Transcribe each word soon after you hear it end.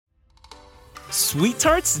Sweet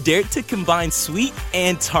Tarts dared to combine sweet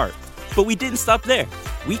and tart. But we didn't stop there.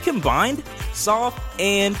 We combined soft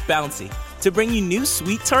and bouncy to bring you new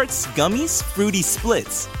Sweet Tarts Gummies Fruity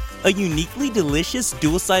Splits, a uniquely delicious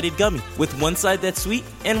dual-sided gummy with one side that's sweet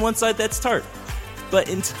and one side that's tart, but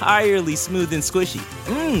entirely smooth and squishy.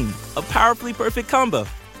 A powerfully perfect combo.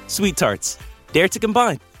 Sweet Tarts, dare to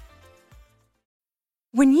combine.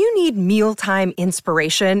 When you need mealtime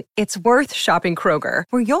inspiration, it's worth shopping Kroger,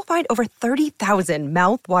 where you'll find over 30,000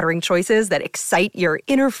 mouth-watering choices that excite your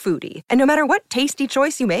inner foodie. And no matter what tasty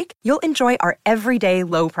choice you make, you'll enjoy our everyday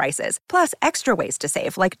low prices, plus extra ways to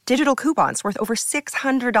save, like digital coupons worth over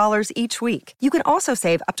 $600 each week. You can also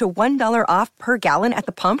save up to $1 off per gallon at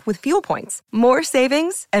the pump with fuel points. More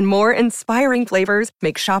savings and more inspiring flavors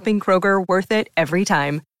make shopping Kroger worth it every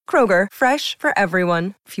time. Kroger, fresh for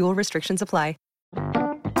everyone. Fuel restrictions apply.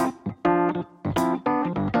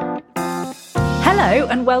 Hello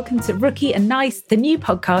and welcome to Rookie and Nice, the new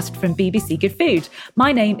podcast from BBC Good Food.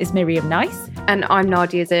 My name is Miriam Nice. And I'm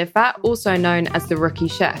Nadia Zirfat, also known as the Rookie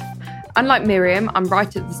Chef. Unlike Miriam, I'm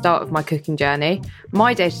right at the start of my cooking journey.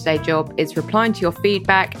 My day-to-day job is replying to your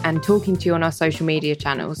feedback and talking to you on our social media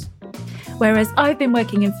channels. Whereas I've been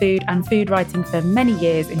working in food and food writing for many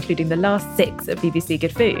years, including the last 6 at BBC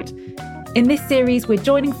Good Food. In this series, we're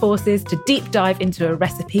joining forces to deep dive into a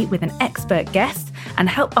recipe with an expert guest and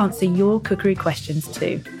help answer your cookery questions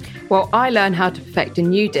too. While I learn how to perfect a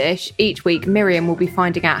new dish, each week Miriam will be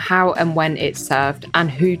finding out how and when it's served and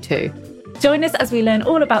who to. Join us as we learn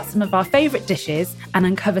all about some of our favourite dishes and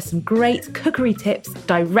uncover some great cookery tips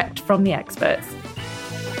direct from the experts.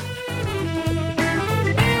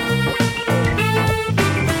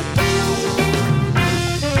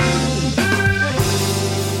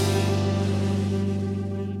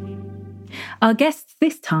 Our guests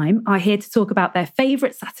this time are here to talk about their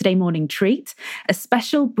favourite Saturday morning treat, a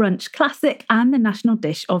special brunch classic and the national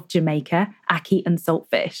dish of Jamaica, Ackee and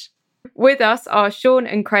saltfish. With us are Shaun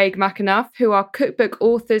and Craig McAnuff, who are cookbook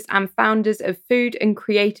authors and founders of food and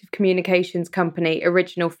creative communications company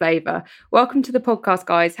Original Flavour. Welcome to the podcast,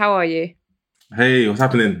 guys. How are you? Hey, what's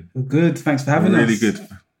happening? Good, thanks for having us. Really good.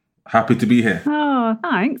 Happy to be here. Oh,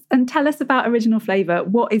 thanks. And tell us about Original Flavour.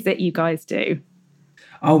 What is it you guys do?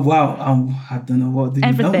 Oh, wow. I don't know what do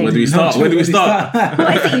Everything. know? Where do we start? What is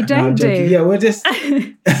it you don't do? Yeah, we're just...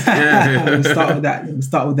 We'll start with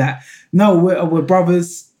that. No, we're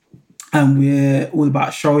brothers and we're all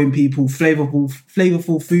about showing people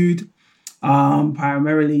flavorful food,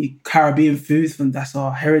 primarily Caribbean foods, and that's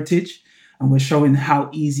our heritage. And we're showing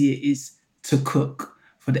how easy it is to cook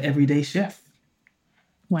for the everyday chef.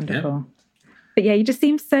 Wonderful. Yeah. But yeah, you just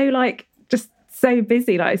seem so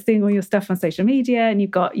busy, like seeing all your stuff on social media, and you've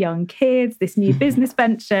got young kids, this new business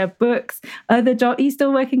venture, books, other job. Are you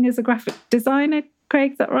still working as a graphic designer,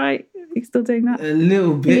 Craig? Is that right? Are you still doing that? A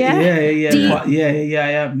little bit, yeah. I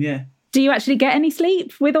am, yeah. Do you actually get any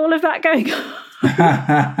sleep with all of that going on?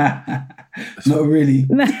 Not really.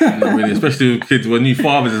 Not really, especially with kids. We're new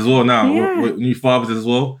fathers as well now. Yeah. We're new fathers as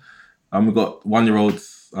well. We've got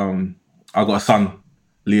 1-year-olds. I've got a son,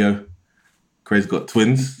 Leo. Craig's got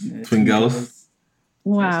twins, twin girls.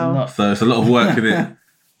 Wow. So it's a lot of work in it.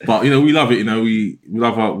 But, we love it. We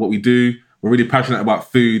love what we do. We're really passionate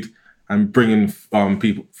about food and bringing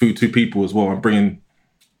food to people as well, and bringing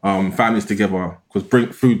families together,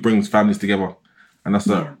 because food brings families together. And that's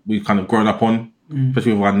what we've kind of grown up on,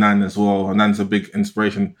 especially with our nan as well. Our nan's a big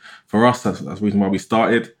inspiration for us. That's the reason why we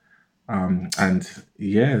started. We've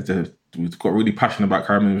got really passionate about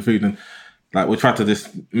Caribbean food, and we try to just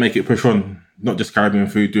make it push on, not just Caribbean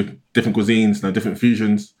food, do different cuisines, different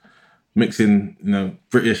fusions, mixing,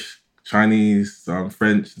 British, Chinese,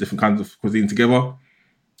 French, different kinds of cuisine together.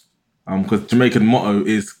 Because Jamaican motto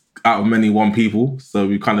is out of many, one people. So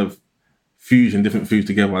we kind of fusion different food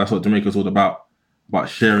together. That's what Jamaica's all about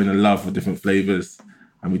sharing the love of different flavours.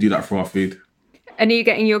 And we do that for our food. And are you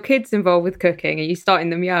getting your kids involved with cooking? Are you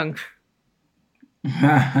starting them young?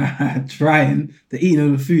 Trying to eat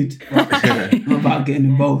all the food. Not about getting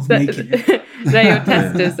involved, making it. They're your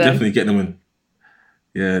testers, then. Definitely getting them in.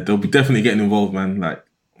 Yeah, they'll be definitely getting involved, man.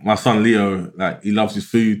 My son Leo, he loves his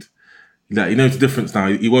food. He knows the difference now.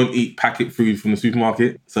 He won't eat packet food from the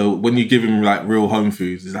supermarket. So when you give him real home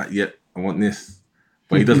foods, he's like, "Yep, I want this."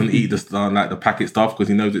 But he doesn't eat the packet stuff because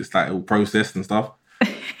he knows it's all processed and stuff.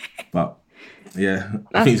 But yeah,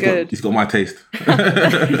 I think he's got my taste.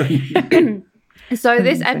 So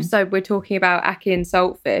this episode, we're talking about Ackee and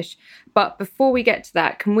saltfish. But before we get to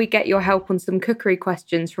that, can we get your help on some cookery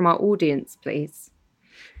questions from our audience, please?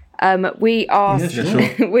 We asked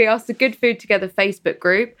sure. we asked the Good Food Together Facebook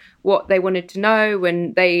group what they wanted to know,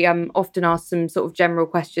 and they often ask some sort of general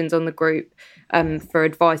questions on the group for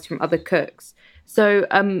advice from other cooks. So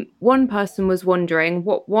one person was wondering,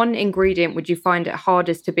 what one ingredient would you find it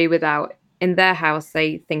hardest to be without? In their house,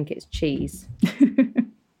 they think it's cheese.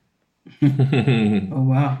 Oh,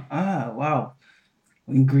 wow. Wow.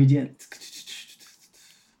 Ingredient.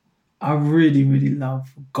 I really, really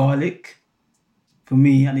love garlic. For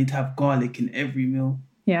me, I need to have garlic in every meal.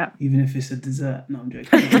 Yeah. Even if it's a dessert. No, I'm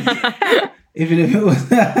joking. Even if it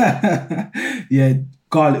was... yeah,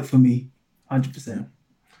 garlic for me. 100%.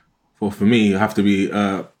 Well, for me, it have to be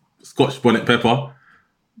Scotch bonnet pepper.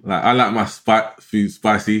 Like, I like my food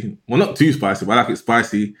spicy. Well, not too spicy, but I like it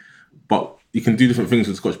spicy. But you can do different things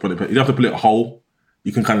with Scotch bonnet pepper. You don't have to put it whole.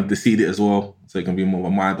 You can kind of deseed it as well, so it can be more of a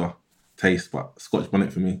milder taste. But Scotch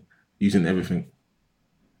bonnet for me, using everything.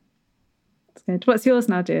 That's good. What's yours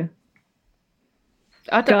now, dear?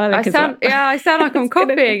 I sound like I'm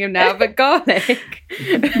copying him now, but garlic.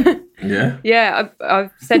 Yeah. Yeah,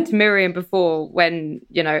 I've said to Miriam before, when,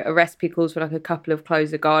 you know, a recipe calls for like a couple of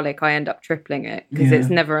cloves of garlic, I end up tripling it because it's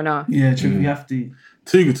never enough. Yeah, true. You have to.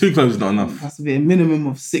 Two cloves is not enough. It has to be a minimum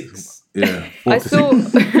of 6. Yeah. I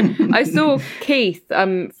saw Keith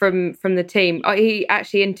from the team. He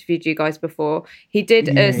actually interviewed you guys before. He did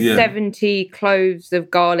 70 cloves of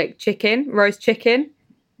garlic roast chicken.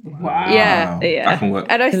 Wow. Yeah. That can work.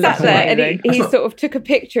 And I sat there and he sort of took a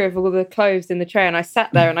picture of all the cloves in the tray, and I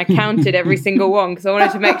sat there and I counted every single one because I wanted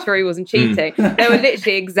to make sure he wasn't cheating. There were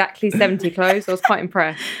literally exactly 70 cloves. I was quite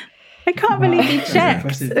impressed. I can't believe he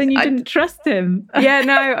checked and you didn't trust him. Yeah,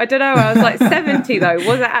 no, I don't know. I was like, 70 though.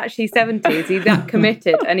 Was it actually 70? Is he that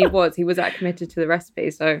committed? And he was that committed to the recipe.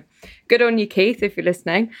 So good on you, Keith, if you're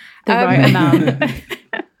listening. The right amount.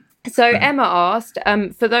 So Emma asked,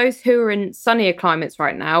 for those who are in sunnier climates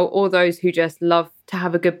right now, or those who just love to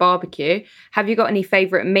have a good barbecue, have you got any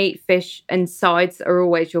favourite meat, fish and sides that are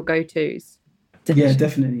always your go-tos? Yeah,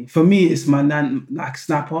 definitely. For me, it's my nan, like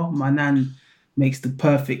snapper. My nan makes the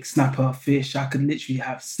perfect snapper fish. I could literally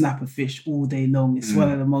have snapper fish all day long. It's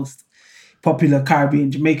one of the most popular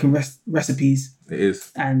Caribbean, Jamaican recipes. It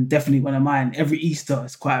is. And definitely one of mine. Every Easter,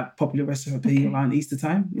 it's quite a popular recipe around Easter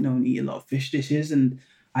time. You know, and eat a lot of fish dishes. And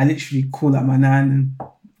I literally call up my nan and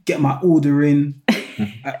get my order in.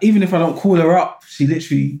 Even if I don't call her up, she knows.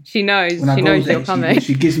 She knows you're coming.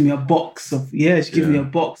 She gives me a box of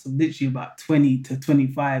literally about 20 to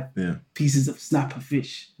 25 pieces of snapper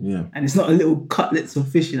fish. Yeah. And it's not a little cutlets of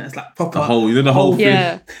fish, it's like proper the whole fish.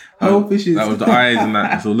 Yeah. Whole fishes. That was the eyes and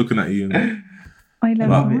that, it's all looking at you. I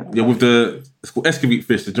love it. Yeah, with it's called escovite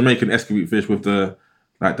fish, the Jamaican escovite fish with the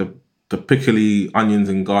pickly onions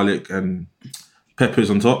and garlic and peppers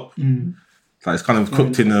on top. Like it's kind of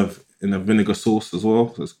cooked in a vinegar sauce as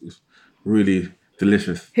well. So it's really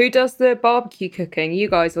delicious. Who does the barbecue cooking? You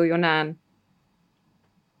guys or your nan?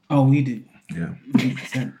 Oh, we do. Yeah.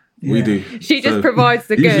 100%. Yeah. We do. She just provides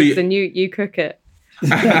the goods and you cook it.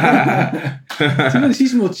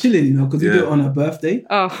 She's more chilling, you know, because we do it on her birthday.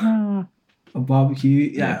 Oh. A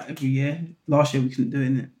barbecue, every year. Last year we couldn't do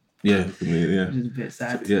it. Yeah. Which is a bit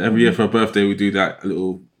sad. Yeah, every year for her birthday we do that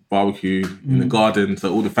little barbecue in the garden,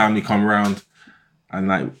 so all the family come around and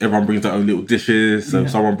like everyone brings their own little dishes. So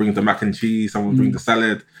someone brings the mac and cheese, someone brings the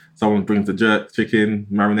salad, someone brings the jerk chicken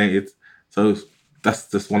marinated. So that's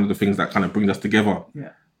just one of the things that kind of brings us together.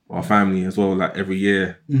 Yeah, our family as well. Like every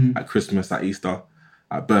year at Christmas, at Easter,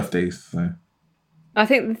 at birthdays. So I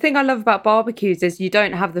think the thing I love about barbecues is you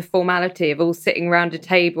don't have the formality of all sitting around a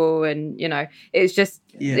table and, you know, it's just,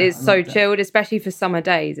 it's so chilled, especially for summer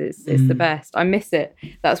days. It's the best. I miss it.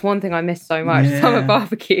 That's one thing I miss so much, summer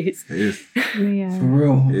barbecues. It is. Yeah. For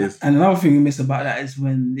real. It is. And another thing we miss about that is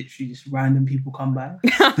when literally just random people come by.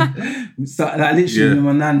 So, like literally when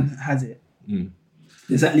my nan has it,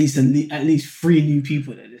 there's at least 3 new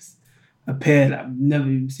people that just appear that we've never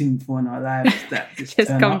even seen before in our lives that just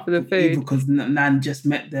come for the food. Either because Nan just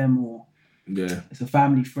met them or it's a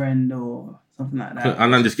family friend or something like that.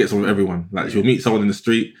 And Nan just gets on with everyone. Like she'll meet someone in the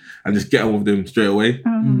street and just get on with them straight away.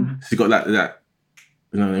 She's got that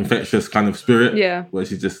infectious kind of spirit where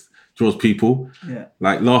she just draws people. Yeah.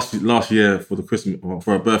 Like last year for the Christmas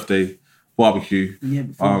for a birthday barbecue. The year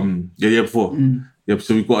before. The year before. Yeah,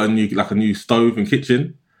 so we've got a new stove and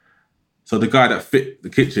kitchen. So the guy that fit the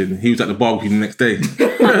kitchen, he was at the barbecue the next day.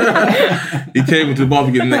 He came into the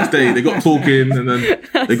barbecue the next day. They got talking and then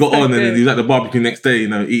they got on and then he was at the barbecue the next day, you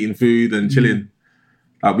know, eating food and chilling.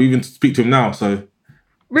 We even speak to him now, so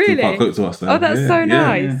really? Quite close to us. So. Oh, that's so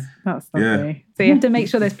nice. Yeah. That's lovely. So you have to make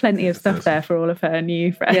sure there's plenty of stuff there for all of her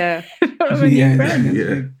new friends. Yeah. All of her new friends.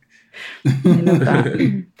 Yeah. I love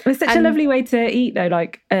that. It's such a lovely way to eat, though.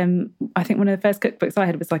 Like, I think one of the first cookbooks I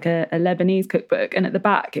had was like a Lebanese cookbook, and at the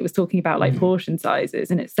back it was talking about like portion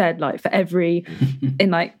sizes, and it said like for every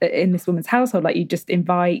in this woman's household, like you just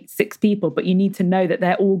invite 6 people, but you need to know that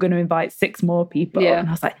they're all going to invite 6 more people. And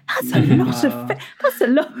I was like, that's a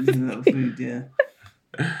lot of food. Yeah.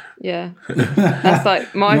 Yeah, that's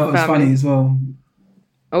like my family. It's funny as well.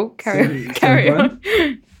 Oh, carry on.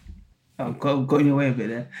 I've got in your way a bit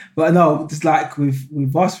there. But no, just like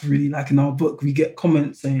with us, really, like in our book, we get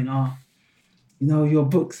comments saying, your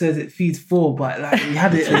book says it feeds 4, but like we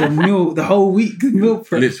had it as a meal the whole week, meal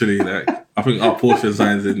prep. Literally, like, I think our portion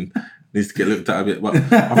sizing needs to get looked at a bit. But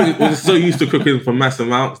I think we're so used to cooking for mass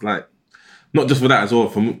amounts, like, not just for that as well,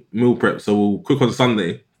 for meal prep. So we'll cook on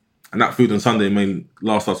Sunday, and that food on Sunday may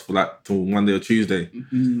last us for like till Monday or Tuesday.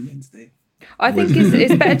 Wednesday. I think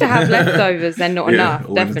it's better to have leftovers than not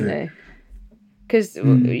enough, definitely. Because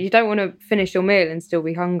you don't want to finish your meal and still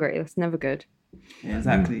be hungry. That's never good. Yeah,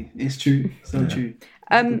 exactly. It's true. So true.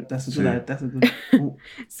 That's a good.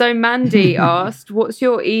 So Mandy asked, what's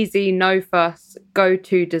your easy, no fuss,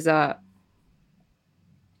 go-to dessert?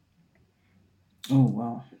 Oh,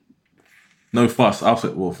 wow. No fuss.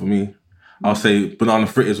 For me, I'll say banana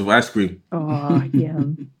fritters with ice cream. Oh, yeah.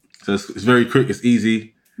 So it's very quick, it's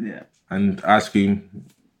easy. Yeah. And ice cream,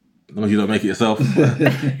 as long as you don't make it yourself,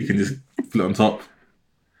 you can just put it on top.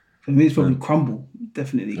 For me, it's probably crumble.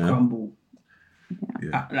 Definitely crumble.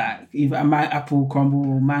 Yeah. Like either a apple crumble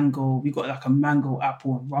or mango. We got like a mango,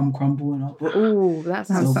 apple, and rum crumble in our book. Oh, that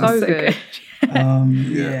sounds so good.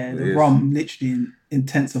 The rum literally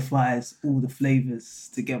intensifies all the flavors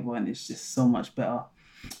together, and it's just so much better.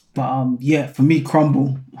 But for me,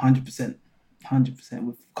 crumble, 100%. 100%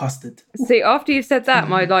 with custard. See, after you've said that,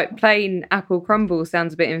 my like plain apple crumble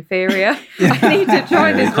sounds a bit inferior. I need to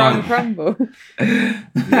try this rum crumble.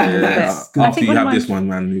 After you have this one,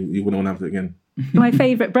 man, you wouldn't want to have it again. My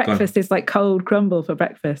favourite breakfast is like cold crumble for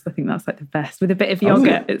breakfast. I think that's like the best with a bit of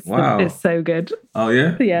yogurt. It's so good. Oh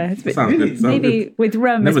yeah, yeah. It's a bit, sounds good. Maybe with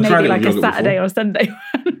rum, it's maybe like a Saturday or Sunday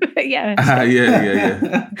one. Yeah.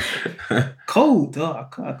 Yeah. Cold. Oh,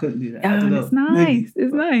 I couldn't do that. It's nice. Maybe.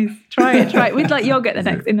 It's nice. Try it with like yogurt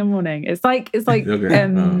in the morning. It's like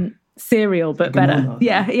cereal but better.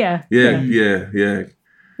 Yeah.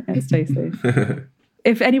 It's tasty.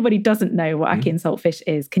 If anybody doesn't know what ackee and saltfish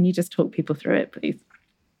is, can you just talk people through it, please?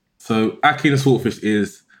 So ackee and saltfish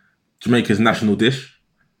is Jamaica's national dish,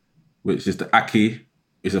 which is the ackee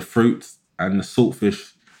is a fruit, and the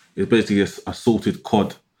saltfish is basically a salted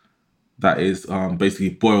cod that is basically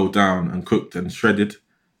boiled down and cooked and shredded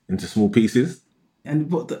into small pieces.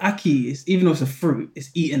 And what the ackee is, even though it's a fruit, it's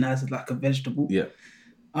eaten as like a vegetable. Yeah.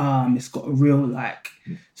 It's got a real like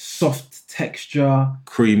soft texture.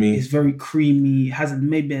 Creamy. It's very creamy. It has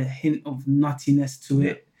maybe a hint of nuttiness to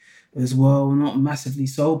it as well. Not massively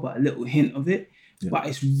so, but a little hint of it. Yeah. But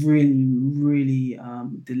it's really, really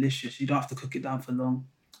delicious. You don't have to cook it down for long.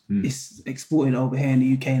 It's exported over here in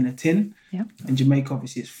the UK in a tin. Yeah. In Jamaica,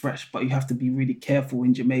 obviously, it's fresh, but you have to be really careful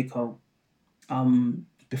in Jamaica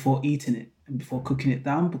before eating it and before cooking it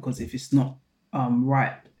down, because if it's not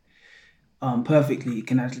ripe perfectly, it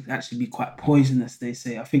can actually be quite poisonous, they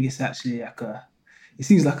say. I think it's actually it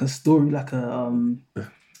seems like a story, like one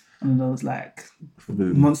of those like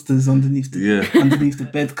monsters underneath the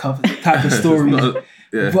bed cover type of story.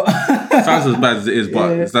 It sounds as bad as it is,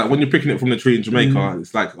 but it's like when you're picking it from the tree in Jamaica,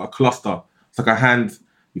 it's like a cluster. It's like a hand.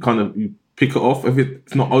 You pick it off. If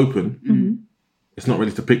it's not open, it's not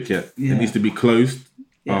ready to pick yet. It needs to be closed.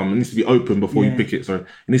 It needs to be open before you pick it. Sorry, it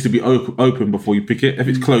needs to be open before you pick it. If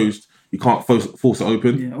it's closed, you can't force it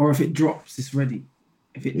open. Yeah, or if it drops, it's ready.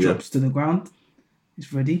 If it drops to the ground,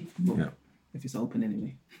 it's ready. But if it's open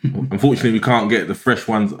anyway. Unfortunately, we can't get the fresh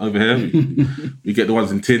ones over here. We get the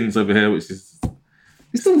ones in tins over here, which is...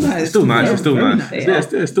 It's still nice. It's still nice. It's still nice.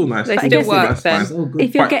 It's still nice. They still work then.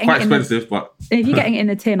 If you're getting quite expensive, but if you're getting it in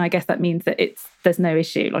the tin, I guess that means that there's no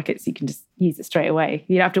issue. Like you can just use it straight away.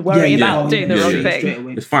 You don't have to worry about doing the wrong thing.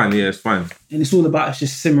 It's fine. Yeah, it's fine. And it's all about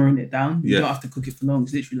just simmering it down. You don't have to cook it for long.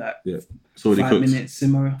 It's literally like it's already 5 cooked. minutes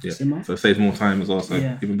simmer. So it saves more time as well. So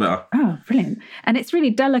even better. Oh, brilliant! And it's really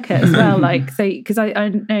delicate as well. Like because I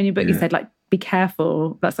know in your book you said like be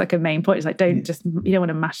careful. That's like a main point. It's like you don't want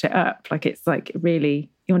to mash it up. Like it's like really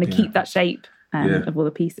you want to keep that shape of all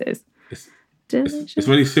the pieces. It's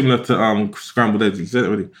really similar to scrambled eggs. You said it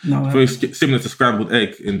already. No, it's very similar to scrambled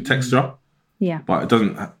egg in texture. Yeah, but it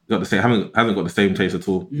doesn't got the same. Hasn't got the same taste at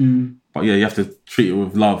all. But you have to treat it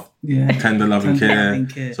with love, tender love and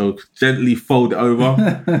care. So gently fold it over.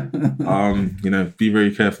 Be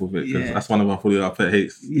very careful with it because that's one of our pet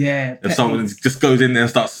hates. Yeah, if someone just goes in there and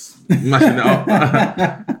starts mashing it up.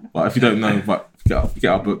 But if you don't know, get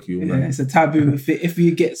our book, you'll know. It's a taboo. If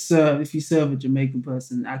you serve a Jamaican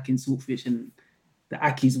person Ackee saltfish, and the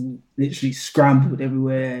Ackees will literally scrambled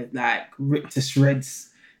everywhere, like ripped to shreds,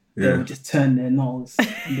 they will just turn their nose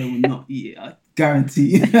and they will not eat it. I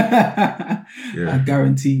guarantee. I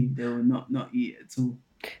guarantee they will not eat it at all.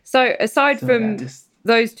 So aside from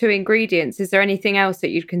those two ingredients, is there anything else that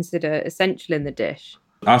you'd consider essential in the dish?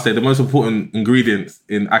 I'll say the most important ingredients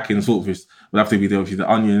in Ackee and saltfish would have to be obviously the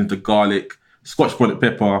onions, the garlic, Scotch bonnet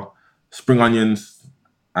pepper, spring onions,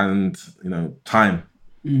 and thyme.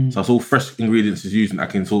 So it's all fresh ingredients is used in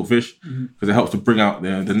Ackee and saltfish because it helps to bring out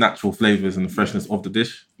the natural flavours and the freshness of the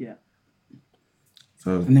dish. Yeah.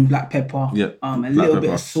 So and then black pepper. Yeah. A little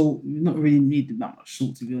bit of salt. You not really need that much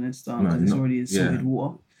salt, to be honest, because it's already in salted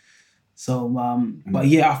water. So, but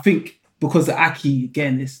yeah, I think because the Ackee,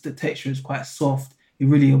 again, the texture is quite soft. It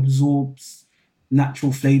really absorbs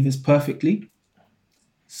natural flavours perfectly.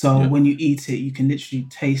 So when you eat it, you can literally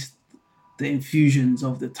taste the infusions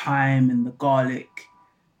of the thyme and the garlic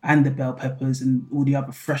and the bell peppers and all the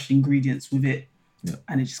other fresh ingredients with it. Yeah.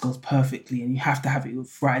 And it just goes perfectly. And you have to have it with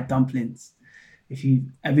fried dumplings. Have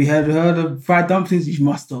you heard of fried dumplings? You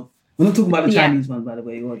must have. We're not talking about the Chinese one, by the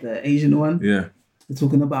way, or the Asian one. Yeah. We're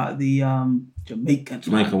talking about the Jamaican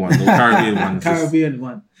one, the Caribbean one. Caribbean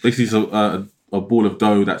one. Basically, it's a ball of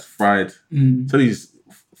dough that's fried. So you use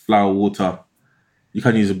flour, water. You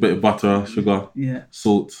can use a bit of butter, sugar,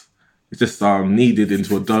 salt. It's just kneaded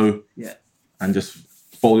into a dough and just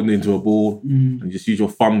folded into a ball and just use your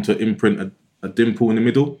thumb to imprint a dimple in the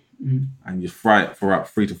middle and you fry it for about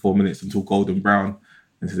 3 to 4 minutes until golden brown.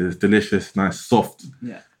 It's this delicious, nice, soft,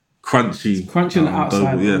 crunchy. It's crunchy on the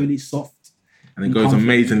outside, but really soft. And it goes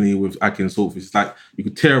amazingly with Ackee and saltfish. It's like you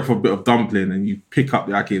could tear off a bit of dumpling and you pick up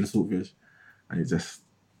the Ackee and saltfish and you just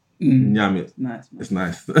yum it. Nice. It's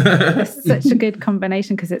nice. It's such a good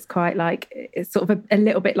combination because it's quite it's sort of a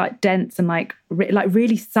little bit dense and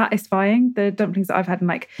really satisfying. The dumplings that I've had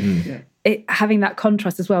and it having that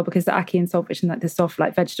contrast as well because the Ackee and saltfish and the soft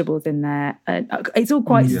vegetables in there, it's all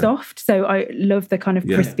quite soft. So I love the kind of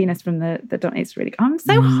crispiness from the dumpling. It's really. I'm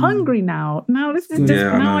so hungry now. Now this is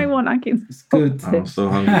I want Ackee and saltfish. Good. I'm so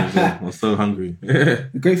hungry as well. I'm so hungry. The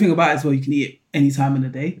great thing about it as well, you can eat it any time in the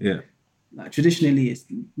day. Yeah. Traditionally, it's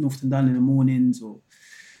often done in the mornings,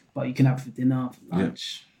 but you can have it for dinner, for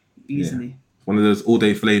lunch, easily. Yeah. One of those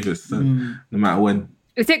all-day flavours, so no matter when.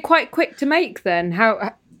 Is it quite quick to make then?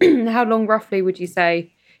 How long roughly would you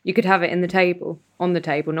say you could have it on the table,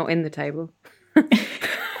 not in the table?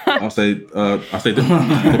 I'll say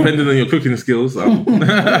depending on your cooking skills, I'll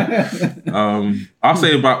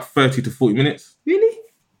say about 30 to 40 minutes. Really?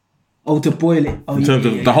 Oh, to boil it. In terms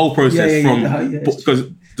of the whole process because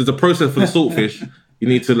there's a process for the saltfish. You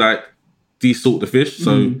need to desalt the fish,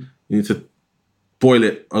 so you need to boil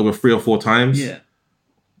it over 3 or 4 times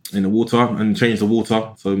in the water and change the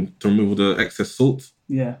water to remove all the excess salt.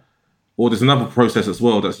 Yeah. Or there's another process as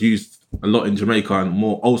well that's used a lot in Jamaica and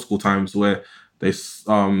more old school times where they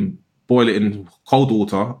boil it in cold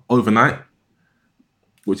water overnight,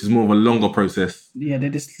 which is more of a longer process. Yeah, they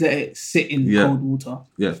just let it sit in cold water.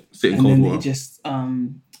 Yeah, sit in cold water. And then it just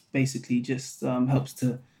basically helps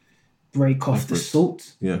to break off the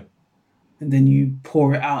salt. Yeah. And then you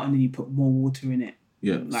pour it out and then you put more water in it.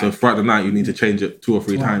 Yeah. So throughout the night you need to change it 2 or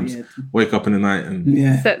 3 times. Yeah. Wake up in the night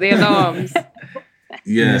and set the alarms. Set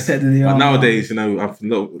the alarm. But nowadays,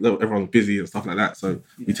 everyone's busy and stuff like that. So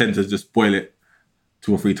we tend to just boil it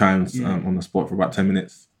 2 or 3 times on the spot for about 10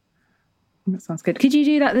 minutes. That sounds good. Could you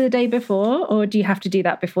do that the day before, or do you have to do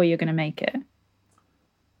that before you're going to make it?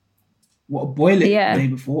 What, boil it the day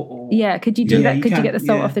before? Or... Yeah, could you do that? Could you get the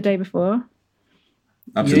salt off the day before?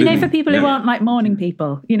 Absolutely. For people who aren't morning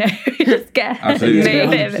people, just get absolutely. a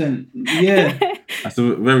bit of it. Yeah. That's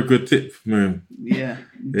a very good tip, Miriam. Yeah.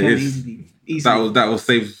 It is. Easily. That will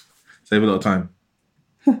save a lot of time.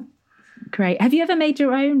 Great. Have you ever made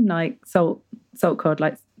your own salt cod,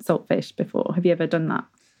 saltfish before? Have you ever done that?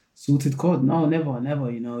 Salted cod? No, never.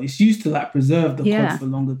 It's used to preserve the cod for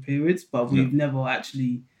longer periods, but we've never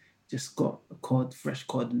actually just got a fresh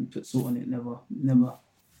cod and put salt on it. Never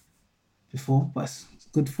before, but it's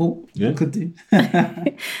good thought. Yeah. Could do.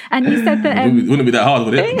 And you said that... wouldn't be that hard,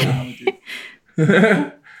 would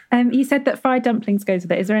it? You said that fried dumplings goes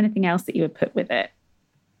with it. Is there anything else that you would put with it?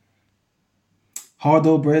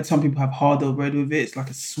 Hard-dough bread. Some people have hard-dough bread with it. It's like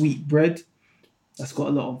a sweet bread that's got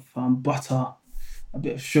a lot of butter, a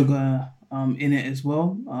bit of sugar in it as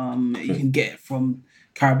well. You can get it from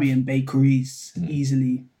Caribbean bakeries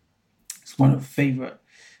easily. It's one of the favourite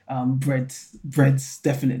Breads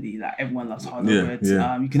definitely, like everyone loves hard-boiled breads.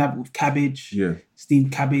 Yeah. You can have it with cabbage,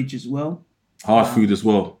 steamed cabbage as well. Hard food as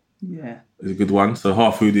well. Yeah, is a good one. So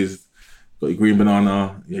hard food is got your green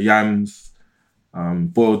banana, your yams,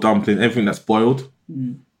 boiled dumpling, everything that's boiled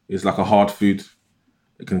is like a hard food.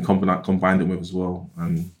 It can combine it with as well.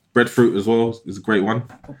 Breadfruit as well is a great one.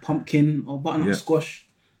 Or pumpkin or butternut squash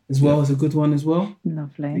as well is a good one as well.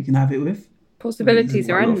 Lovely. You can have it with. Possibilities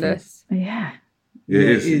are endless. Yeah. Yeah, it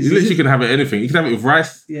is. You literally can have it anything. You can have it with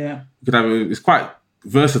rice. Yeah. You can have it. It's quite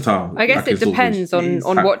versatile. I guess it depends on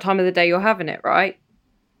what time of the day you're having it, right?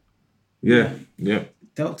 Yeah.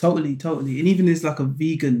 Totally. And even there's like a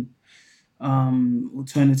vegan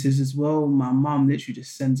alternatives as well. My mum literally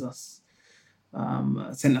just sent us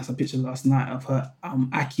a picture last night of her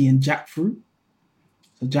ackee and jackfruit.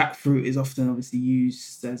 So jackfruit is often obviously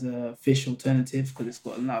used as a fish alternative because it's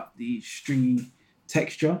got a lovely stringy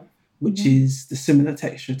texture, which is the similar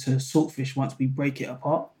texture to saltfish once we break it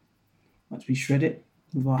apart, once we shred it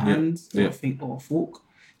with our hands or a fork.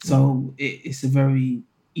 So it's a very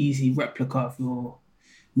easy replica if you're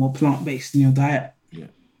more plant-based in your diet.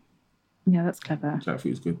 Yeah, that's clever.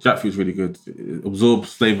 Jackfruit is good. Jackfruit is really good. It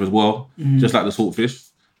absorbs flavour as well, just like the saltfish.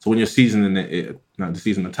 So when you're seasoning it the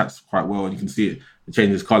season attacks quite well, and you can see it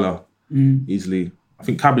changes colour easily. I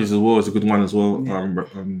think cabbage as well is a good one as well.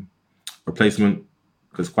 Replacement,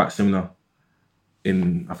 because it's quite similar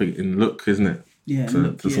in look, isn't it? Yeah,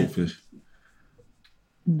 to saltfish.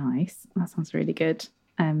 Nice. That sounds really good.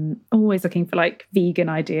 Always looking for like vegan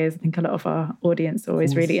ideas. I think a lot of our audience are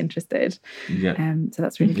always really interested. Yeah. So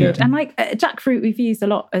that's really good. And like jackfruit, we've used a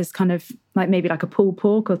lot as kind of like maybe like a pulled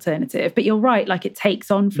pork alternative. But you're right, like it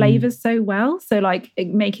takes on flavors so well. So like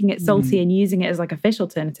making it salty and using it as like a fish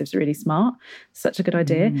alternative is really smart. Such a good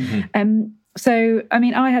idea. So I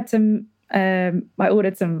mean, I had some. I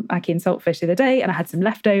ordered some ackee and saltfish the other day, and I had some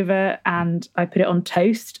leftover, and I put it on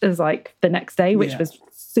toast as like the next day, which was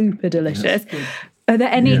super delicious. Are there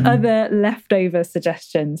any other leftover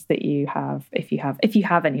suggestions that you have, if you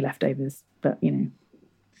have any leftovers? But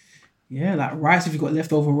yeah, like rice. If you've got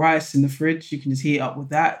leftover rice in the fridge, you can just heat it up with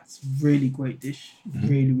that. It's a really great dish.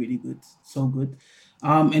 Really, really good. So good.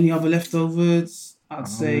 Any other leftovers? I'd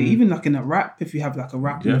say even like in a wrap. If you have like a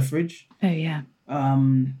wrap in the fridge. Oh yeah.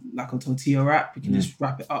 Like a tortilla wrap, you can just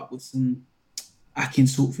wrap it up with some ackee and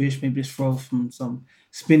saltfish. Maybe just throw some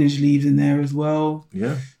spinach leaves in there as well.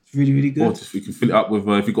 Yeah. Really, really good. Or just, you can fill it up with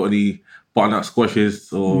if you've got any butternut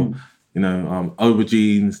squashes or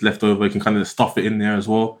aubergines left over, you can kind of stuff it in there as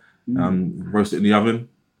well. Roast it in the oven.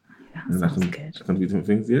 That sounds good. Can do different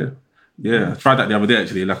things. Yeah. I tried that the other day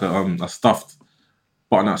actually, like a stuffed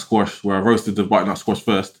butternut squash where I roasted the butternut squash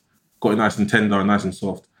first, got it nice and tender and nice and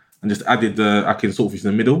soft, and just added the ackee and saltfish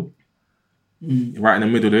in the middle. Right in the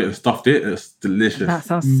middle of it and stuffed it. It's delicious. That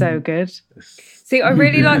sounds so good. See, I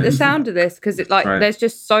really like the sound of this because there's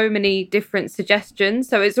just so many different suggestions.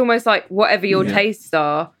 So it's almost like whatever your tastes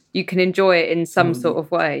are, you can enjoy it in some sort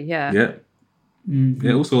of way. Yeah.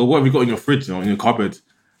 Yeah. Also, what have you got in your fridge or in your cupboard?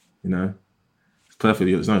 It's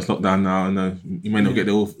perfect. It's lockdown now, and you may not get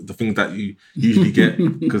all the things that you usually get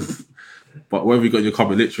but whatever you got in your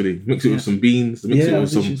cupboard, literally mix it with some beans, mix it with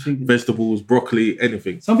some vegetables, broccoli,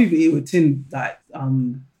 anything. Some people eat with tinned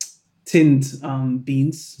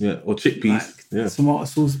beans. Yeah, or chickpeas. Like tomato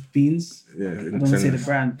sauce beans. Yeah, I don't want to say the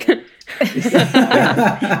brand.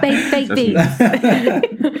 Baked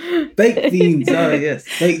beans. Baked beans. Oh yes,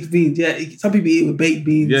 baked beans. Yeah, some people eat with baked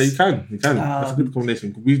beans. Yeah, you can. That's a good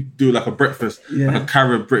combination. We do like a breakfast, like a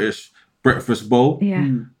Carib British breakfast bowl. Yeah,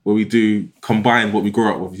 where we do combine what we grew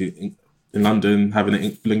up with in London, having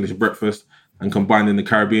an English breakfast, and combining the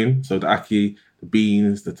Caribbean. So the ackee, the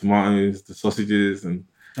beans, the tomatoes, the sausages, and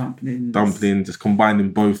dumplings, just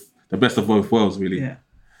combining both, the best of both worlds, really,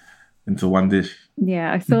 into one dish.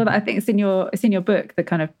 Yeah, I saw that. I think it's in your book, the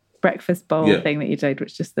kind of breakfast bowl thing that you did,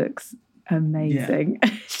 which just looks amazing.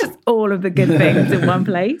 Yeah. It's just all of the good things in one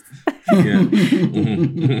place. But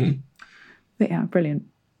yeah, brilliant.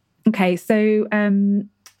 Okay, so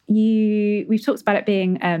we've talked about it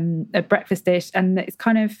being a breakfast dish, and it's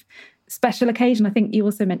kind of special occasion. I think you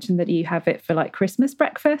also mentioned that you have it for like Christmas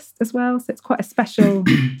breakfast as well. So it's quite a special,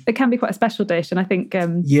 it can be quite a special dish. And I think,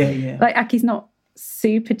 like Ackee's not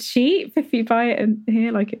super cheap if you buy it in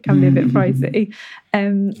here, like it can be a bit pricey.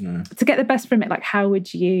 To get the best from it, like how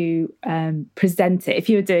would you present it if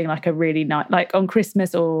you were doing like a really nice, like on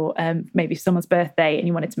Christmas or maybe someone's birthday and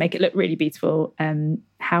you wanted to make it look really beautiful,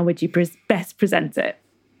 how would you best present it?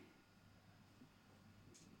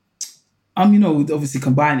 Obviously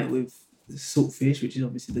combine it with the saltfish, which is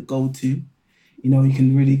obviously the go-to. You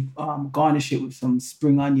can really garnish it with some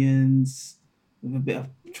spring onions, with a bit of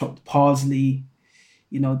chopped parsley.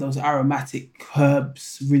 Those aromatic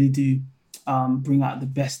herbs really do bring out the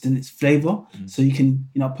best in its flavor. So you can,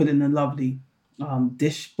 put it in a lovely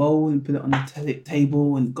dish bowl and put it on the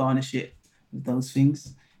table and garnish it with those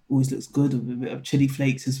things. Always looks good with a bit of chili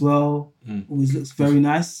flakes as well. Always looks very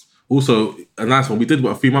nice. Also, a nice one. We did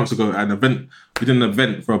a few months ago, an event. We did an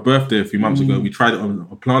event for a birthday a few months ago. We tried it on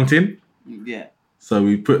a plantain. Yeah. So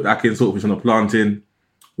we put Ackee and saltfish on a plantain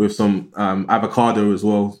with some avocado as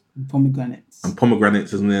well. And pomegranates. And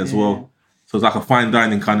pomegranates in there as well. So it's like a fine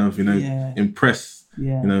dining kind of, impress,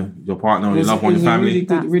 your partner or your loved one, your family.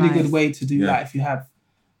 It's a really good way to do that if you have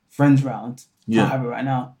friends round. Can't have it right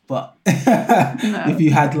now, but if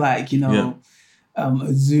you had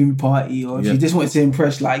a Zoom party, or if you just wanted to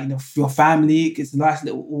impress your family, it's a nice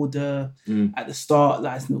little order at the start,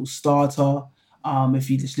 nice little starter. If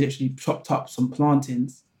you just literally chopped up some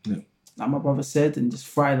plantains, like my brother said, and just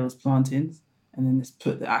fry those plantains, and then just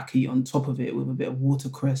put the ackee on top of it with a bit of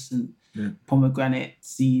watercress and pomegranate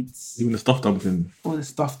seeds. Even the stuffed dumpling. Or the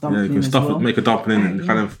stuffed dumpling. Yeah, you can make a dumpling and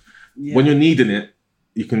kind of, when you're kneading it,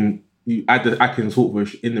 you add the ackee and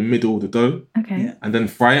saltfish in the middle of the dough. Okay. Yeah. And then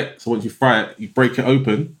fry it. So once you fry it, you break it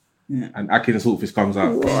open and ackee and saltfish comes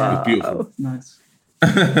out. Wow. It's beautiful. Nice.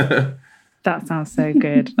 That sounds so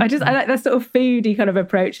good. I like that sort of foodie kind of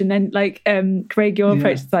approach. And then Craig, your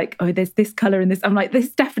approach is like, oh, there's this colour and this. I'm like, this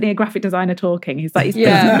is definitely a graphic designer talking. He's like, he's put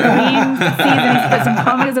some green seasonings, he's put some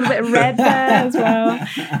pomegranate, a little bit of red there as well.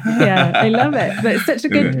 Yeah, I love it. But it's such a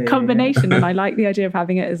good combination. And I like the idea of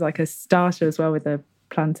having it as like a starter as well with a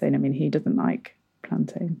plantain. I mean, he doesn't like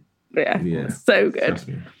plantain. But yeah. So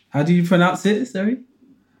good. How do you pronounce it, sorry?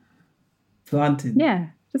 Plantain. Yeah.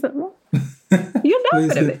 Is that wrong? You're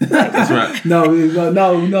laughing at me. That's right. No.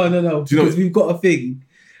 Because we've got a thing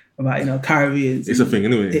about Caribbeans. It's a thing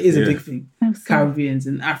anyway. It is a big thing. Oh, Caribbeans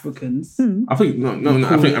and Africans. I think no.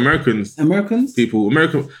 I think Americans. People.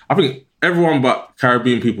 I think everyone but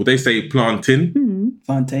Caribbean people. They say plantain.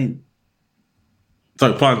 Plantain.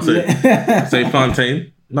 Sorry, plantain. Say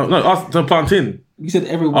plantain. No. Ask the plantain. You said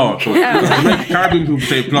everyone. Oh, cool. Caribbean people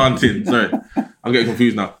say plantain. Sorry. I'm getting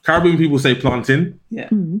confused now. Caribbean people say plantain. Yeah.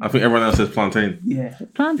 I think everyone else says plantain. Yeah.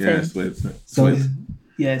 Plantain. Yeah, it's weird.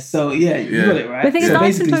 You got it right. The thing is,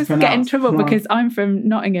 I sometimes get in trouble plant. because I'm from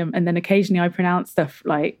Nottingham, and then occasionally I pronounce stuff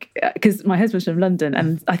because my husband's from London,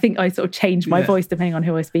 and I think I sort of change my voice depending on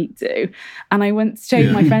who I speak to. And I once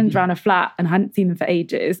showed my friends around a flat and I hadn't seen them for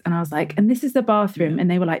ages, and I was like, and this is the bathroom,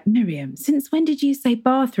 and they were like, Miriam, since when did you say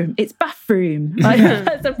bathroom? It's bathroom.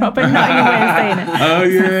 That's a proper Nottingham way of saying it.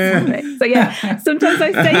 Oh yeah. So sometimes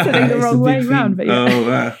I say something the wrong way around, but Oh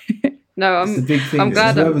wow. No, it's the big thing. I'm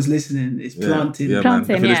glad whoever's listening, it's plantain. Yeah,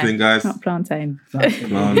 plantain, if you're listening, guys. Not plantain.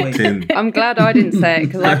 Plantain. I'm glad I didn't say it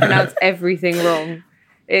because I pronounce everything wrong.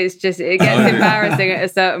 It gets embarrassing at a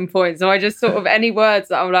certain point. So I just sort of, any words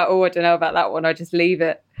that I'm like, oh, I don't know about that one, I just leave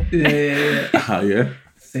it. Yeah. Oh, yeah.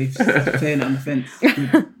 Safe, playing it on the fence.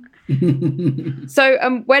 So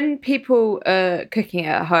when people are cooking it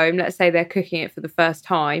at home, let's say they're cooking it for the first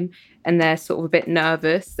time and they're sort of a bit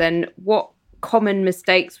nervous, then what common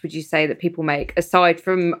mistakes would you say that people make, aside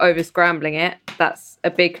from over scrambling it? That's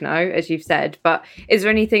a big no, as you've said, but is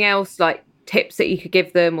there anything else, like tips that you could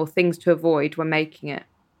give them or things to avoid when making it?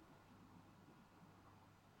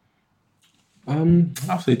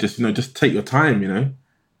 I'll say just take your time,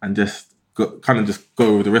 and just go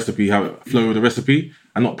over the recipe, flow with the recipe,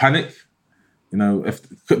 and not panic.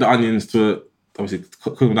 If cook the onions to obviously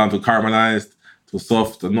cook them down to caramelized, to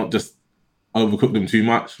soft, and not just overcook them too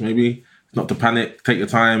much. Maybe not to panic. Take your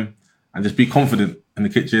time and just be confident in the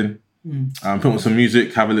kitchen. Put on some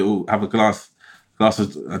music, have a glass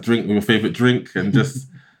of a drink with your favorite drink, and just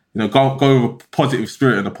go with a positive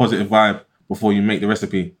spirit and a positive vibe before you make the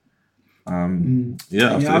recipe.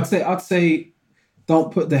 I'd say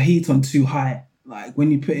don't put the heat on too high. Like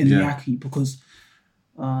when you put in the ackee, because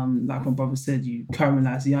like my brother said, you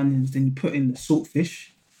caramelize the onions, then you put in the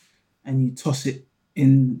saltfish, and you toss it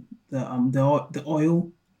in the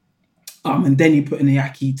oil, and then you put in the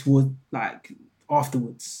ackee toward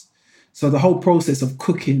afterwards. So the whole process of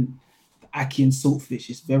cooking the ackee and saltfish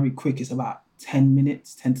is very quick. It's about 10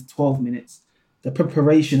 to 12 minutes. The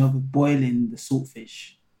preparation of boiling the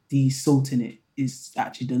saltfish, desalting it, is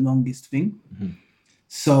actually the longest thing. Mm-hmm.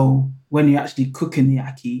 So when you're actually cooking the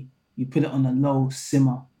ackee, you put it on a low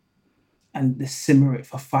simmer and just simmer it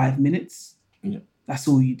for 5 minutes. Yeah. That's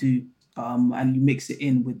all you do. And you mix it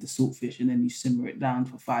in with the saltfish, and then you simmer it down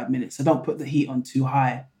for 5 minutes. So don't put the heat on too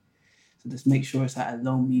high. So just make sure it's at a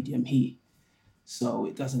low, medium heat. So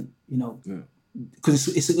it doesn't, because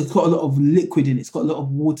it's got a lot of liquid in it. It's got a lot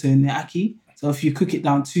of water in the ackee. So if you cook it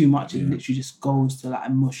down too much, it literally just goes to like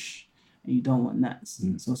a mush, and you don't want that. So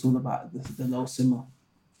it's all about the low simmer.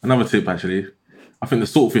 Another tip, actually, I think the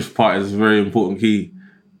saltfish part is a very important key.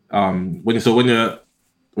 When you're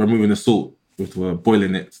removing the salt with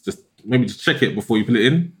boiling it, just check it before you put it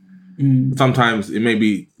in. Sometimes it may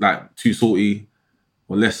be like too salty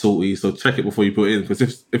or less salty, so check it before you put it in, because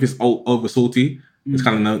if it's over salty, it's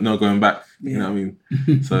kind of no going back. You know what I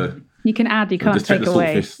mean? So you can add, you can't take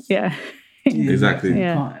away. Yeah. Exactly.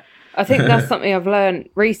 Yeah. I think that's something I've learned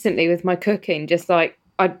recently with my cooking. Just like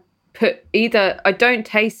I don't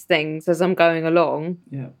taste things as I'm going along.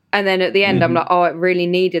 Yeah. And then at the end, I'm like, oh, I really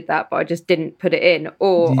needed that, but I just didn't put it in.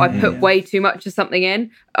 Or I put way too much of something in.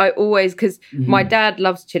 I always, because my dad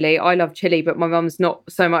loves chili, I love chili, but my mum's not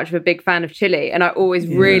so much of a big fan of chili. And I always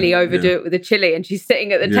really overdo it with the chili. And she's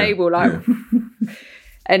sitting at the table like,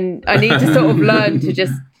 and I need to sort of learn to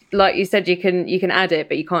just, like you said, you can add it,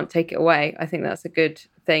 but you can't take it away. I think that's a good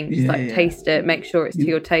thing. Just taste it, make sure it's to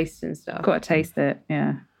your taste and stuff. Got to taste it,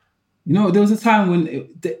 yeah. You know, there was a time when,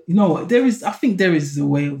 I think there is a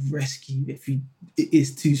way of rescue if it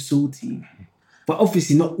is too salty. But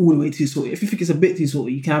obviously not all the way too salty. If you think it's a bit too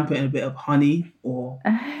salty, you can put in a bit of honey or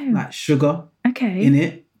like sugar in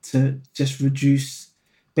it to just reduce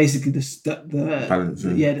basically the balance.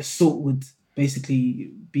 The salt would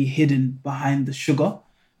basically be hidden behind the sugar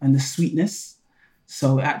and the sweetness.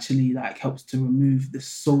 So it actually like helps to remove the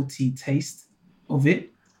salty taste of it.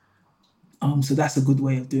 So that's a good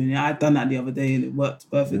way of doing it. I'd done that the other day and it worked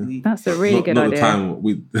perfectly. That's a really good idea.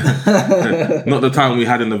 Not the time we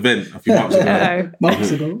had an event a few months ago. Months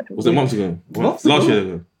ago? Was it months ago? Last year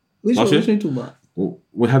ago. Which one are you talking about? Well,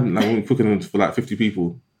 we were cooking them for like 50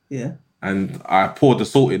 people. Yeah. And I poured the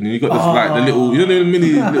salt in, and you got this like the little, the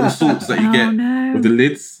mini little salts that you get with the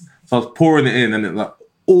lids. So I was pouring it in, and it like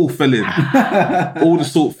all fell in. All the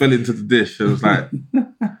salt fell into the dish. It was like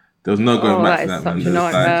there was no going back to that. Such a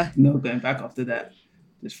nightmare. No going back after that.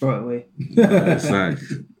 Just throw it away. It's like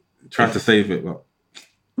try to save it, but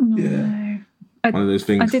one of those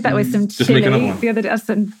things. I did that with some chili the other day.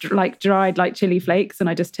 Some like dried like chili flakes, and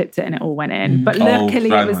I just tipped it and it all went in. But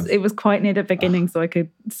luckily it was quite near the beginning, so I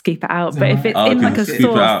could scoop it out. But if it's in like a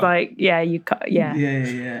sauce, like you can't.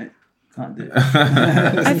 Yeah. Can't do it.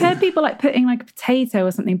 I've heard people like putting like a potato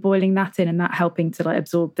or something, boiling that in, and that helping to like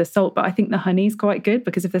absorb the salt. But I think the honey's quite good,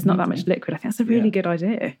 because if there's not that much liquid, I think that's a really good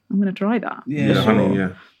idea. I'm going to try that. Yeah, honey, yeah.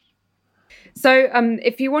 So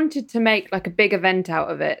if you wanted to make like a big event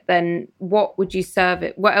out of it, then what would you serve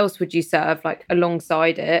it? What else would you serve like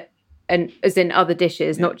alongside it? And as in other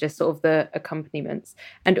dishes, not just sort of the accompaniments.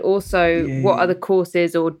 And also what other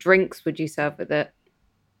courses or drinks would you serve with it?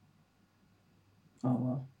 Oh,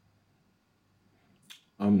 wow.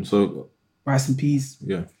 So rice and peas.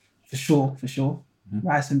 Yeah. For sure. Mm-hmm.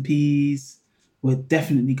 Rice and peas would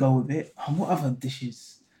definitely go with it. What other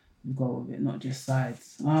dishes would go with it? Not just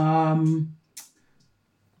sides. It's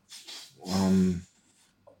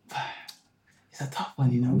a tough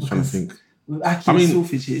one, I'm trying to think. With Ackee and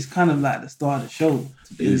saltfish, it's kind of like the star of the show.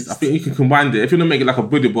 I think you can combine it. If you want to make it like a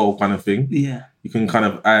buddy bowl kind of thing, you can kind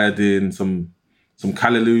of add in some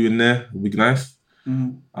callaloo in there. It would be nice.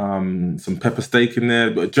 Mm-hmm. Some pepper steak in there,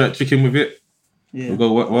 a bit of jerk chicken with it. Yeah,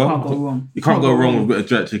 go well. Can't go wrong. You can't go wrong with a bit of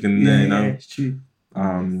jerk chicken in there. You know, it's true.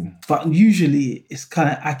 But usually it's kind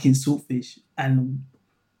of Ackee and saltfish and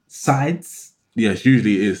sides. Yes,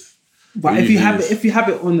 usually it is. But if you have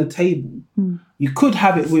it on the table, you could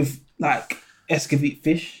have it with like escovite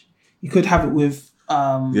fish. You could have it with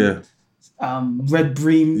red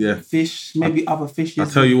bream fish, maybe other fishes. I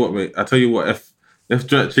tell you what, mate. If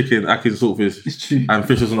jerk chicken, Ackee and saltfish, and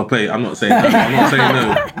fish was on a plate, I'm not saying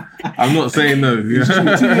that. I'm not saying no. To be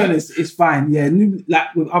honest, it's fine. Yeah,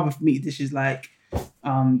 like with other meat dishes like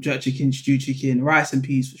jerk chicken, stew chicken, rice and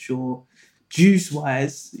peas for sure. Juice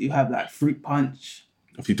wise, you have like fruit punch.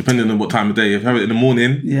 If you depending on what time of day, if you have it in the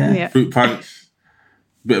morning, fruit punch,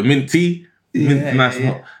 bit of mint tea,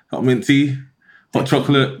 hot mint tea, hot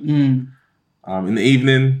chocolate. In the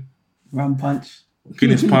evening, rum punch,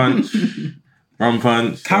 Guinness punch. Rum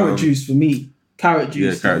punch. Carrot juice for me. Carrot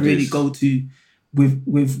juice really go to with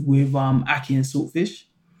Ackee and saltfish.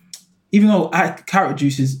 Even though carrot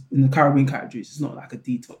juice is in the Caribbean carrot juice, it's not like a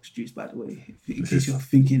detox juice, by the way. In case you're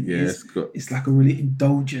thinking, it's like a really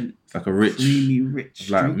indulgent, it's like a rich, creamy, rich,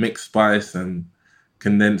 like drink. Mixed spice and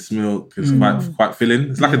condensed milk. It's quite filling.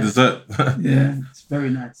 It's like a dessert. It's very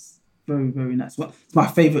nice, very very nice. Well, it's my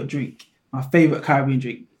favorite drink, my favorite Caribbean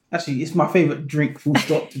drink. Actually, it's my favorite drink. Full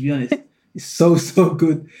stop. To be honest. It's so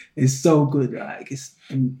good. It's so good. Like it's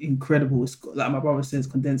incredible. It's got, like my brother says,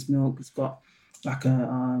 condensed milk. It's got like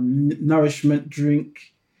a nourishment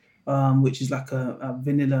drink. which is like a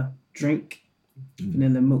vanilla drink,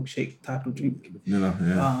 vanilla milkshake type of drink. Vanilla,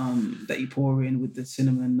 yeah. That you pour in with the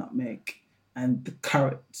cinnamon, nutmeg, and the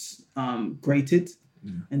carrots grated,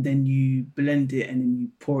 and then you blend it and then you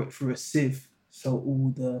pour it through a sieve, so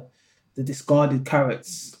all the discarded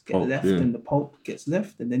carrots get left and the pulp gets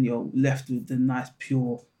left, and then you're left with the nice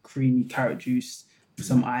pure creamy carrot juice with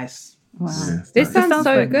some ice. Wow. Yeah, This sounds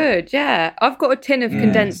so good. Yeah. I've got a tin of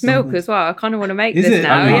condensed milk as well. I kind of want to make Is this it?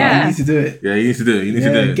 now. You Yeah. need to do it. Yeah, you need to do it. You need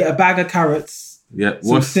to do it. Get a bag of carrots. Yeah,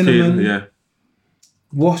 some wash, cinnamon. peel, yeah.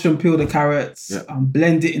 Wash and peel the carrots. Yeah.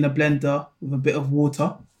 Blend it in a blender with a bit of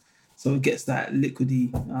water, so it gets that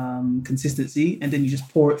liquidy consistency, and then you just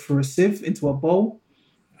pour it through a sieve into a bowl.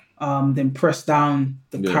 Then press down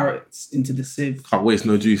the carrots into the sieve. Can't waste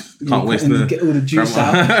no juice. Can't waste and no... get all the juice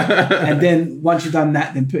out. And then once you've done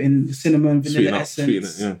that, then put in the cinnamon, vanilla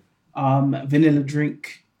essence, vanilla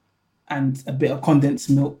drink, and a bit of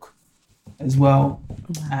condensed milk as well.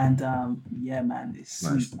 And man, it's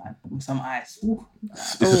sweet, man, with some ice. Ooh.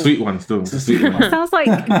 It's a sweet one still. It's a sweet one. It sounds like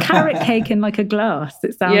carrot cake in like a glass.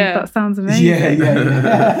 That sounds amazing.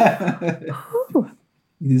 Yeah.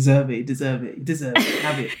 You deserve it. Have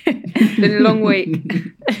it. It's been a long week.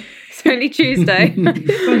 It's only Tuesday. There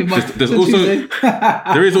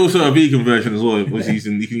is also a vegan version as well. Which you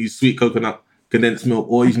can use sweet coconut condensed milk,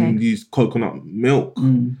 or you can use coconut milk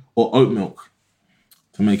or oat milk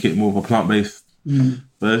to make it more of a plant-based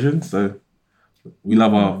version. So we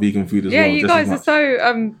love our vegan food as well. Yeah, you guys are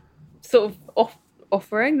so sort of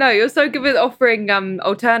offering. No, you're so good with offering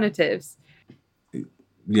alternatives.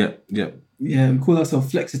 Yeah. Yeah, we call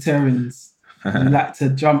ourselves flexitarians. We like to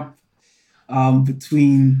jump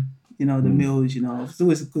between, the meals. It's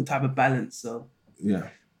always a good type of balance. So yeah,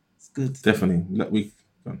 it's good. Definitely.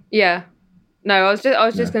 Yeah. No, I was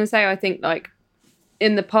just going to say, I think like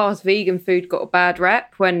in the past, vegan food got a bad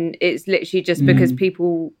rep when it's literally just because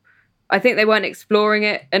people, I think they weren't exploring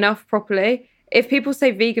it enough properly. If people say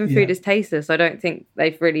vegan food is tasteless, I don't think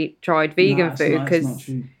they've really tried vegan food, because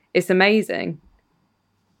it's amazing.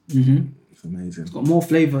 Mm-hmm. It's amazing. It's got more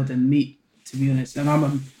flavour than meat, to be honest. And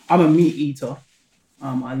I'm a meat eater.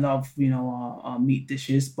 I love, our meat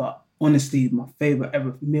dishes, but honestly, my favourite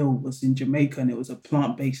ever meal was in Jamaica, and it was a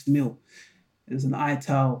plant-based meal. It was an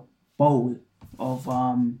ital bowl of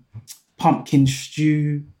pumpkin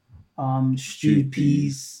stew, stewed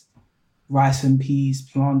peas, rice and peas,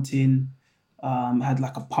 plantain. Had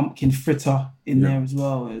like a pumpkin fritter in there as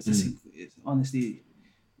well. It was just, it's honestly,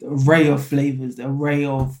 the array of flavours, the array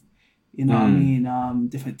of,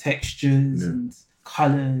 different textures and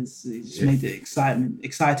colours. It just made it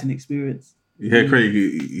exciting experience. Yeah, Craig,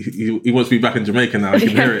 he wants to be back in Jamaica now. You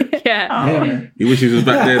can hear it. Yeah. He wishes he was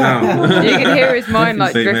back there now. You can hear his mind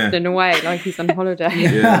like drifting away, like he's on holiday.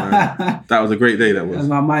 Yeah, man. That was a great day, that was. As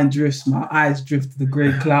my mind drifts, my eyes drift to the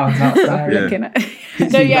grey clouds outside. Looking at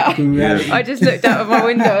I just looked out of my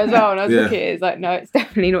window as well, and I was looking at it. It's like, no, it's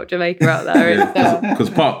definitely not Jamaica out there.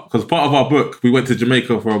 Because part of our book, we went to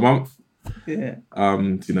Jamaica for a month. Yeah.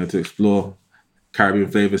 To explore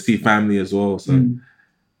Caribbean flavours, see family as well. So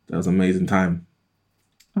that was an amazing time.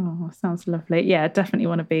 Oh, sounds lovely. Yeah, definitely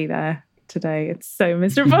want to be there today. It's so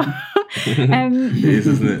miserable. It is,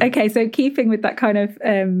 isn't it? Okay, so keeping with that kind of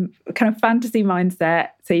fantasy mindset,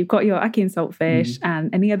 so you've got your ackee and saltfish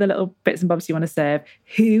and any other little bits and bobs you want to serve.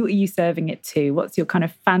 Who are you serving it to? What's your kind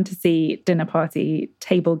of fantasy dinner party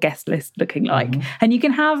table guest list looking like? And you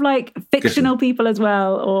can have like fictional people as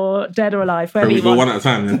well, or dead or alive, wherever you want. Go one at a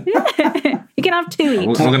time then. You can have two each.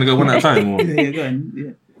 We're going to go one at a time. Or? Yeah, go on.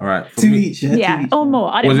 Yeah. All right. Two each, yeah, or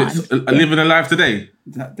more. I don't mind. Was it Living Alive Today?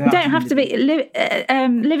 You don't have to be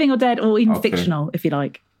living or dead, or even fictional, if you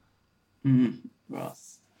like.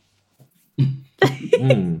 Ross.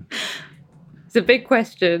 It's a big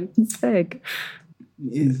question. It's big.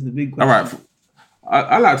 It is a big question. All right.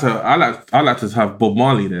 I like to have Bob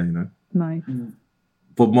Marley there. Nice.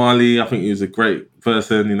 Bob Marley. I think he was a great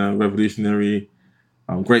person. Revolutionary.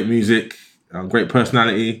 Great music. Great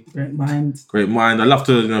personality. Great mind. I love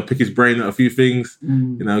to pick his brain at a few things.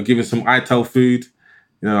 Give him some ital food.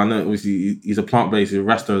 I know obviously he's a plant-based, he's a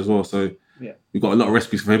Rasta as well, so we've got a lot of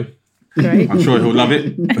recipes for him. Great. I'm sure he'll love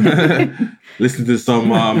it. Listen to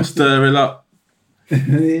some Stir It Up.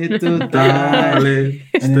 Little darling.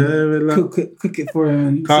 Stir it up. Cook it for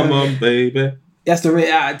him. Come on, baby. He has to rate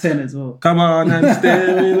it out of 10 as well. Come on and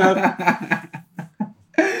stir it up.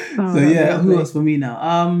 So yeah, who else for me now?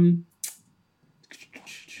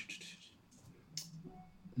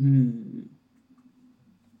 It's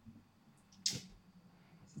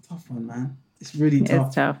a tough one, man. It's really tough.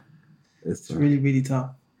 It's tough. It's really, really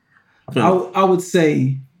tough. I would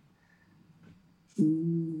say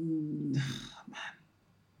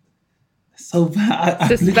so bad.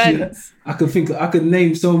 Suspense. I could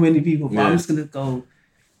name so many people, but Yeah. I'm just gonna go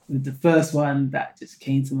with the first one that just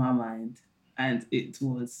came to my mind, and it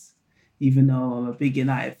was, even though I'm a big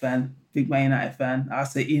Man United fan, I'll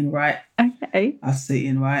say Ian Wright. Okay. I'll say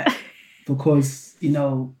Ian Wright because, you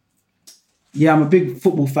know, yeah, I'm a big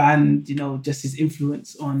football fan, you know, just his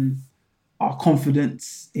influence on our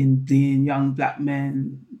confidence in being young black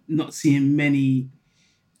men, not seeing many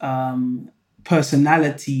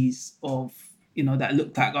personalities of, you know, that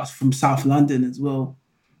looked like us from South London as well,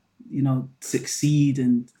 you know, succeed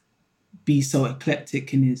and be so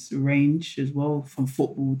eclectic in his range as well, from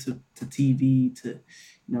football to TV to, you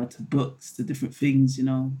know, to books to different things. You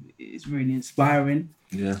know, it's really inspiring.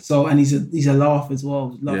 Yeah. So, and he's a laugh as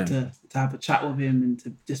well. Love Yeah. to have a chat with him and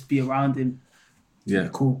to just be around him. Yeah.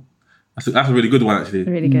 Cool. That's a really good one, actually.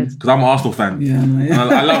 Really good. Because I'm an Arsenal fan. Yeah, no, yeah.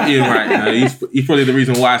 And I love Ian Wright. You know, he's probably the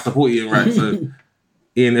reason why I support Ian Wright. So,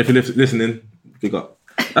 Ian, if you're listening, big up.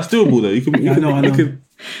 That's doable, though. You can, I know.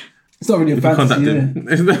 It's not really a fantasy, contact yeah. him.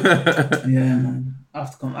 Yeah, man. I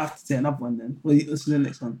have to say another one then. What's the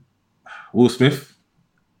next one? Will Smith,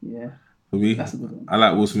 Yeah, for me. that's a good one. I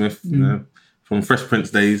like Will Smith, you know, from Fresh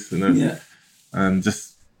Prince days, you know. Yeah, And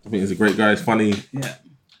just, I think he's a great guy. He's funny, yeah,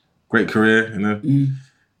 great career, you know.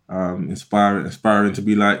 Inspiring to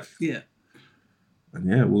be like. yeah. And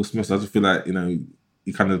yeah, Will Smith, I just feel like, you know,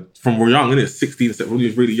 he kind of, from young, innit? 16, when he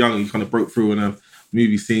was really young, he kind of broke through in a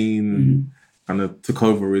movie scene and kind of took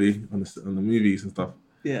over really on the movies and stuff.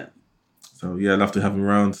 Yeah. So yeah, I'd love to have him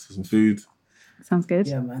around for some food. Sounds good.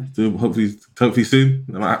 Yeah, man. So hopefully soon.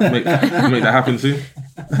 I might make that happen soon.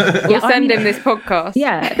 We'll send him this podcast.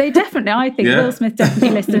 Yeah, they definitely. I think Yeah. Will Smith definitely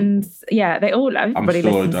listens. Yeah, everybody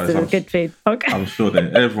sure he listens does. to the Good Food podcast. I'm sure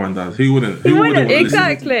that everyone does. Who wouldn't? Who wouldn't? Listen?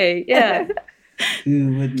 Exactly. Yeah.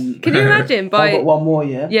 Who wouldn't? Can you imagine I've got one more,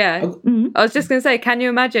 yeah? Yeah. I was just going to say, can you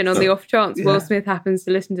imagine on the off chance Will Smith happens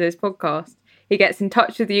to listen to this podcast? He gets in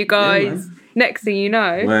touch with you guys. man. Next thing you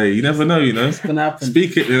know. Well, you never know, you know. It's going to happen.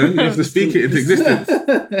 Speak it, you know. You have to speak it into existence.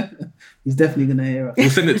 He's definitely going to hear us. We'll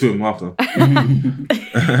send it to him after.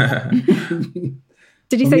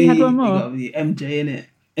 Did you For say me, you had one it more? gotta be MJ, innit?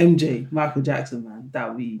 MJ, Michael Jackson, man.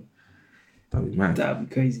 That'd be mad. That'd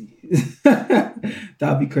be crazy.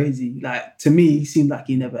 That'd be crazy. Like, to me, he seemed like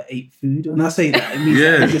he never ate food. When I say that, it means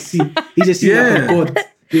Yeah. he just seemed like a god.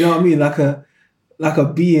 You know what I mean? Like a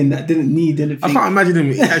being that didn't need anything. I can't imagine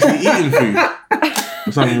him actually eating food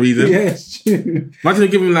for some reason. Yeah, it's true. Imagine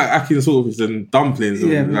giving him like Ackee and saltfish and dumplings.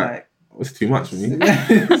 Yeah, and, like, it's too much for me.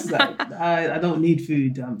 it's like, I don't need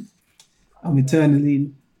food. I'm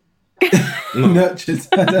eternally nurtured.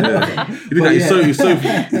 Yeah. He did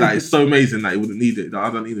that. It's so amazing that he wouldn't need it. Like,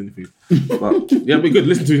 I don't need any food. But yeah, it'd be good.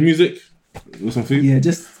 Listen to his music with some food. Yeah,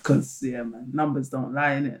 just because, man, numbers don't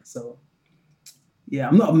lie, innit? So, yeah,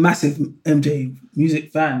 I'm not a massive MJ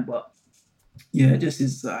music fan, but yeah, just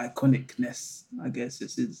his iconicness, I guess,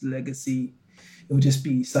 just his legacy. It would just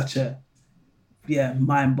be such a,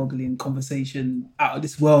 mind-boggling conversation out of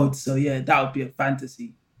this world. So, yeah, that would be a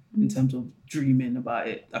fantasy in terms of dreaming about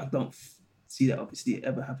it. I don't see that, obviously,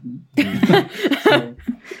 ever happening. So,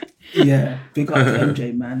 yeah, big up to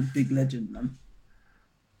MJ, man. Big legend, man.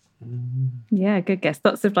 Yeah, good guess.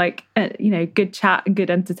 Lots of good chat and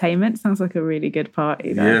good entertainment. Sounds like a really good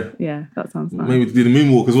party. Yeah, that sounds nice. Maybe do the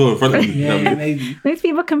moonwalk as well in front of you. Yeah, maybe. Most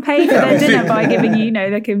people can pay for their dinner by giving you,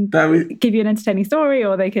 they can give you an entertaining story,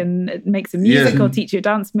 or they can make some music or teach you a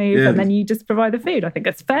dance move, and then you just provide the food. I think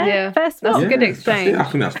that's fair. Yeah, fair swap. that's a good exchange. I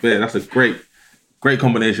think that's fair. That's a great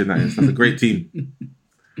combination. That's a great team.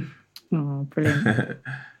 Oh, brilliant.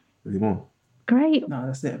 Any more? Great. No,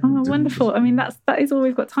 that's it. Oh, wonderful. I mean, that is all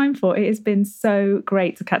we've got time for. It has been so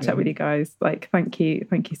great to catch up with you guys. Thank you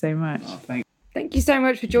so much. Oh, Thank you so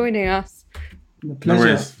much for joining us. No pleasure.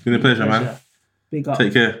 worries. It's been a pleasure, man. Big up.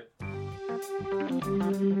 Take care.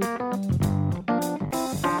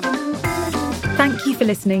 Thank you for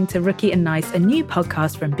listening to Rookie and Nice, a new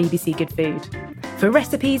podcast from BBC Good Food. For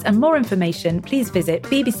recipes and more information, please visit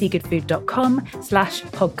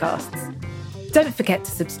bbcgoodfood.com/podcasts. Don't forget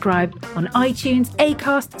to subscribe on iTunes,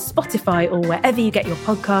 Acast, Spotify, or wherever you get your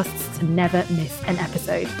podcasts to never miss an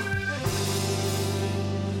episode.